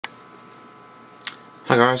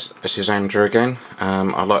Hi guys, this is Andrew again.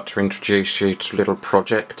 I'd like to introduce you to a little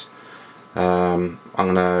project. I'm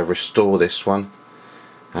going to restore this one.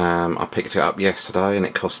 I picked it up yesterday and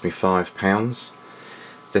it cost me £5.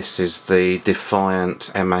 This is the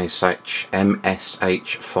Defiant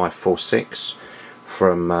MSH546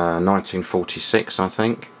 from 1946, I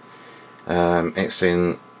think. It's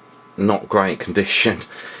in not great condition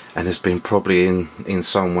and has been probably in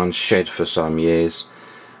someone's shed for some years.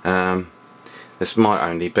 This might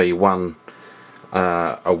only be a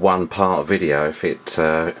one-part video if it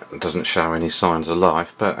doesn't show any signs of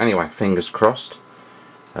life, but anyway, fingers crossed.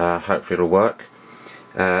 Hopefully it'll work.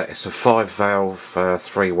 It's a 5-valve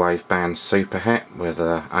 3-wave band superhet with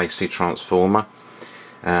a AC transformer.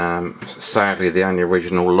 Sadly, the only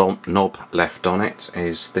original knob left on it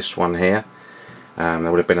is this one here. There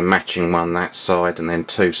would have been a matching one that side, and then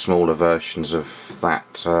two smaller versions of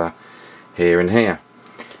that here and here.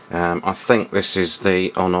 I think this is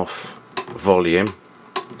the on-off volume.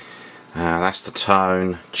 That's the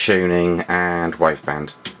tone, tuning and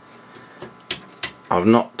waveband. I've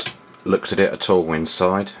not looked at it at all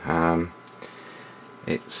inside.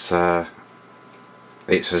 It's as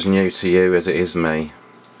new to you as it is me,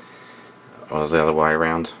 or the other way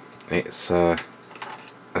around. It's there's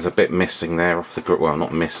a bit missing there off the grip. Well,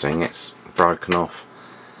 not missing, it's broken off.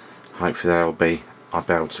 Hopefully I'll be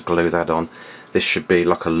able to glue that on. This should be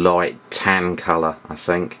like a light tan colour, I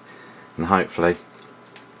think, and hopefully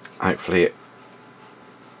it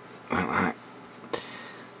like that,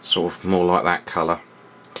 sort of more like that colour.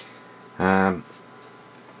 Quite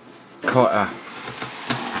a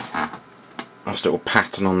nice little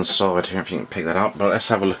pattern on the side here, if you can pick that up. But let's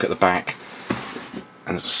have a look at the back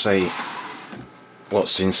and see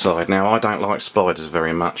what's inside. Now, I don't like spiders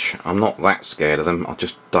very much. I'm not that scared of them, I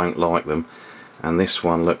just don't like them. And this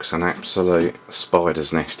one looks an absolute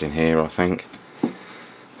spider's nest in here, I think.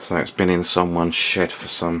 So it's been in someone's shed for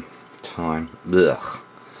some time. Ugh.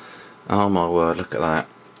 Oh my word, look at that.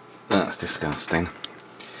 That's disgusting.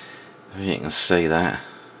 If you can see that.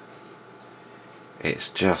 It's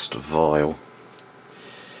just vile.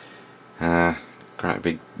 Great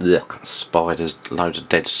big spiders, loads of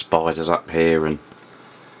dead spiders up here and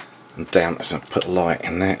down. Let's put the light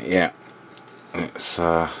in there. Yeah. It's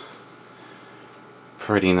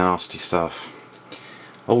pretty nasty stuff.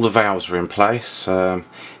 All the valves are in place.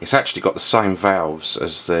 It's actually got the same valves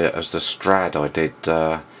as the Strad I did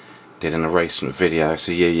in a recent video. It's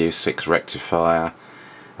a UU6 rectifier,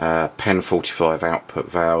 Pen 45 output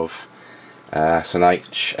valve. It's an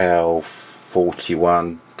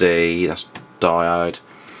HL41D. That's diode.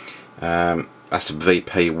 That's a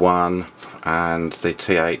VP1 and the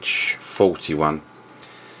TH41.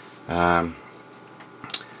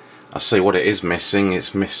 I see what it is missing.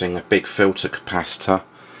 It's missing a big filter capacitor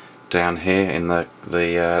down here in the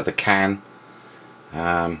can.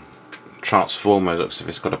 Transformer looks as if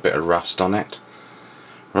it's got a bit of rust on it.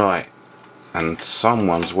 Right, and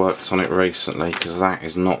someone's worked on it recently, because that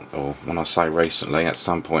is not, or when I say recently, at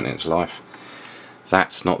some point in its life,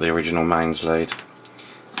 that's not the original mains lead.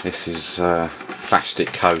 This is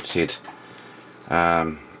plastic coated,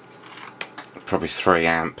 probably 3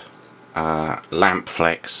 amp lamp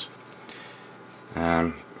flex.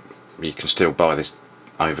 You can still buy this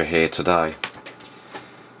over here today.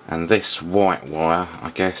 And this white wire, I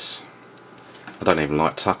guess, I don't even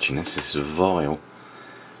like touching this. This is vile.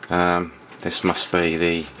 This must be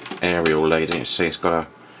the aerial lead. You see, it's got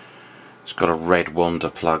a red Wanda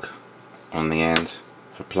plug on the end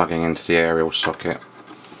for plugging into the aerial socket,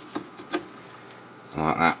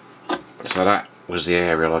 like that. So that was the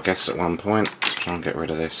aerial, I guess, at one point. Let's try and get rid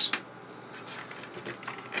of this.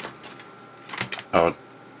 Oh,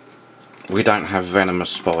 we don't have venomous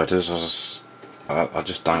spiders. I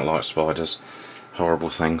just don't like spiders. Horrible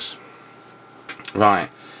things. Right,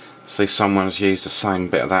 see, someone's used the same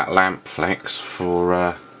bit of that lamp flex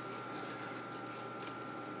for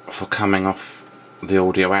coming off the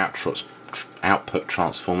audio output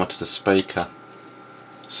transformer to the speaker.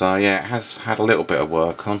 So yeah, it has had a little bit of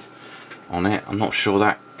work on it. I'm not sure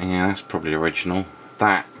that, yeah, that's probably original.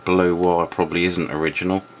 That blue wire probably isn't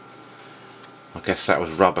original. I guess that was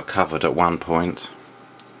rubber covered at one point.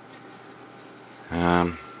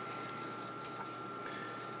 You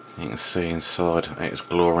can see inside, it's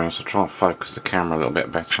glorious. I'll try and focus the camera a little bit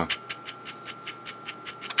better.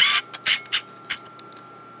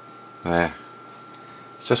 There.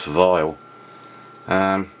 It's just vile.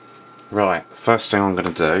 Right, first thing I'm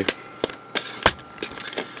going to do,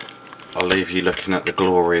 I'll leave you looking at the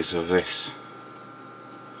glories of this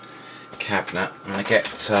cabinet. I'm going to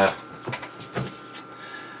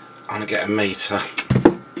get a meter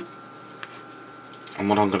And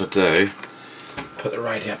what I'm going to do, put the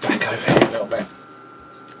radio back over here a little bit.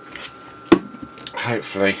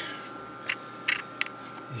 Hopefully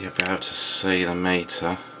you'll be able to see the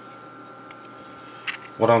meter.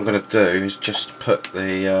 What I'm going to do is just put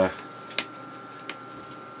the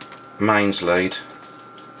mains lead,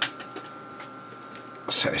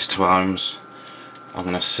 set this to ohms. I'm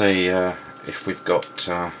going to see if we've got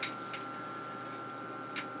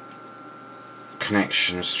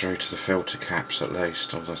connections through to the filter caps at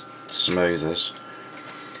least, or the smoothers.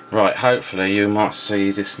 Right, hopefully you might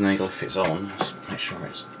see this needle if it's on. Let's make sure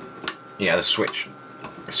it's... yeah, the switch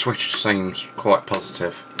seems quite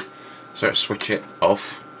positive. So let's switch it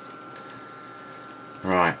off.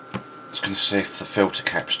 Right, just going to see if the filter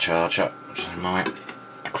caps charge up, which they might,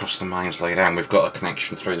 across the mains lead, and we've got a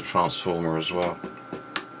connection through the transformer as well.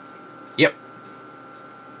 Yep.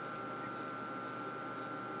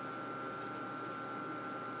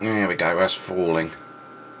 There we go, that's falling.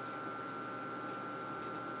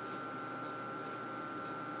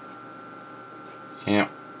 Yep,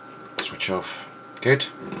 switch off. Good.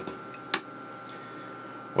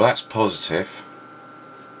 Well, that's positive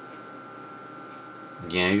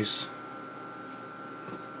news.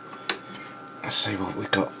 Let's see what we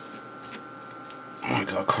got. What we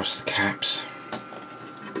got across the caps.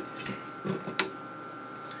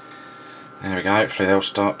 There we go. Hopefully they'll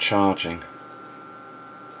start charging.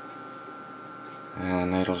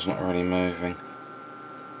 And the needle's not really moving.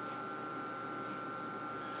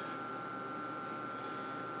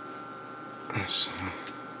 So,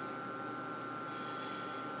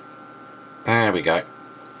 there we go.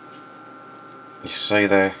 You see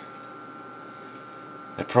they're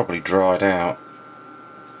probably dried out.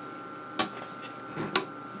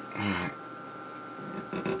 Right.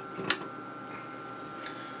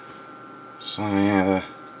 So yeah,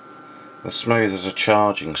 the smoothers are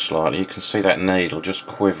charging slightly. You can see that needle just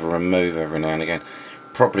quiver and move every now and again.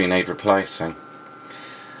 Probably need replacing.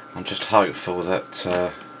 I'm just hopeful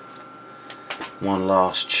that one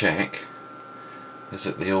last check is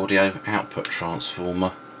that the audio output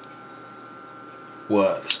transformer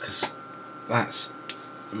works, because that's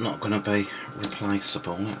not going to be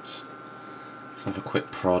replaceable. Let's have a quick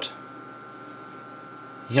prod.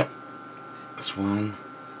 Yep, that's one.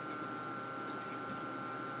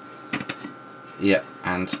 Yep,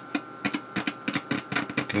 and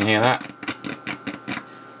can you hear that?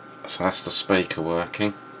 So that's the speaker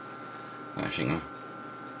working. I don't know if you can.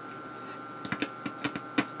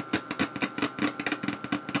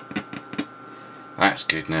 That's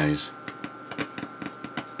good news.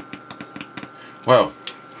 Well,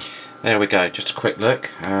 there we go. Just a quick look.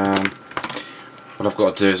 What I've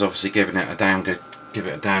got to do is obviously give it a damn good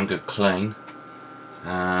clean.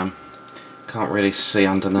 Can't really see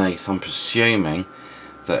underneath. I'm presuming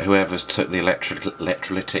that whoever's took the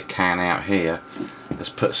electrolytic can out here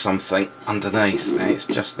has put something underneath. And it's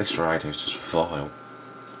just this radio. It's just vile.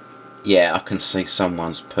 Yeah, I can see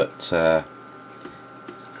someone's put a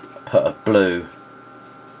blue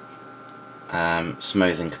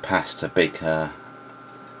smoothing capacitor,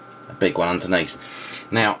 a big one underneath.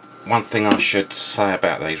 Now, one thing I should say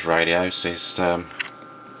about these radios is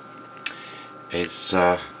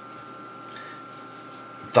it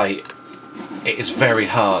is very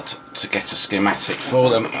hard to get a schematic for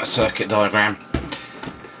them, a circuit diagram.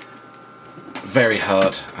 Very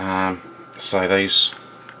hard. So these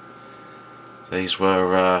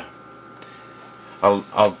were.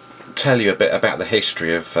 I'll tell you a bit about the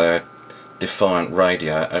history of Defiant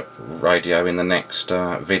radio in the next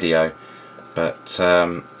video, but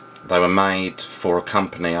they were made for a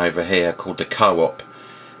company over here called the Co-op,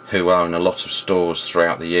 who own a lot of stores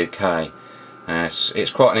throughout the UK. It's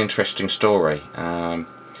quite an interesting story, but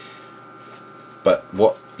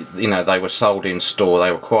what they were sold in store.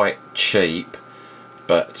 They were quite cheap,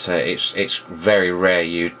 but it's very rare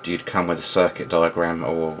you'd come with a circuit diagram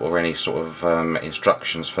or any sort of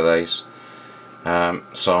instructions for these.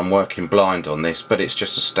 So I'm working blind on this, but it's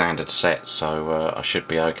just a standard set, so I should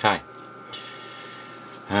be okay.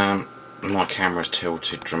 My camera's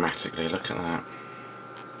tilted dramatically, look at that.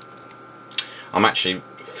 I'm actually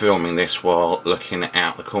filming this while looking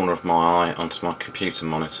out the corner of my eye onto my computer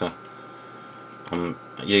monitor. I'm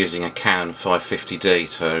using a Canon 550D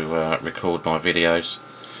to record my videos.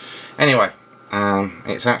 Anyway,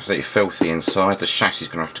 it's absolutely filthy inside. The chassis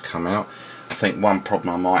is going to have to come out. I think one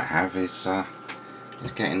problem I might have is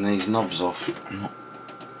getting these knobs off.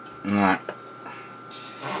 No,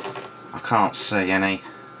 I can't see any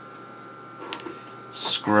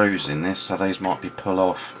screws in this, so these might be pulled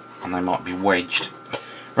off and they might be wedged.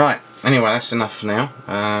 Right, anyway, that's enough for now.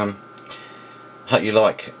 hope you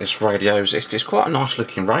like this radio. It's quite a nice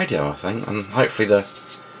looking radio, I think, and hopefully the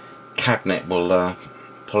cabinet will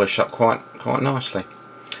polish up quite nicely.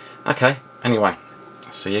 Okay, anyway,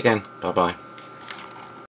 see you again. Bye bye.